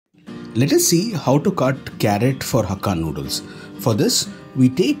Let us see how to cut carrot for Hakka noodles. For this, we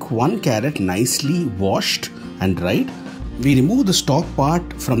take one carrot nicely washed and dried. We remove the stalk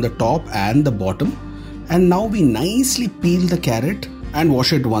part from the top and the bottom, and now we nicely peel the carrot and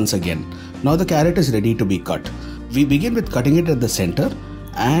wash it once again. Now the carrot is ready to be cut. We begin with cutting it at the center,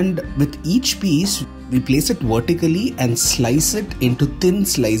 and with each piece we place it vertically and slice it into thin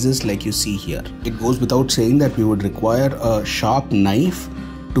slices like you see here. It goes without saying that we would require a sharp knife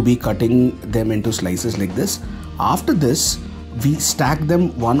to be cutting them into slices like this. After this, we stack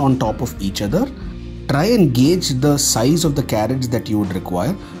them one on top of each other. Try and gauge the size of the carrots that you would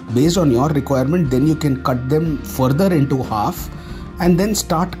require. Based on your requirement, then you can cut them further into half and then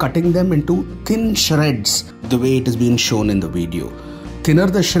start cutting them into thin shreds the way it is being shown in the video. Thinner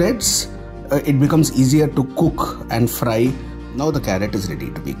the shreds, it becomes easier to cook and fry. Now the carrot is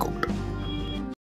ready to be cooked.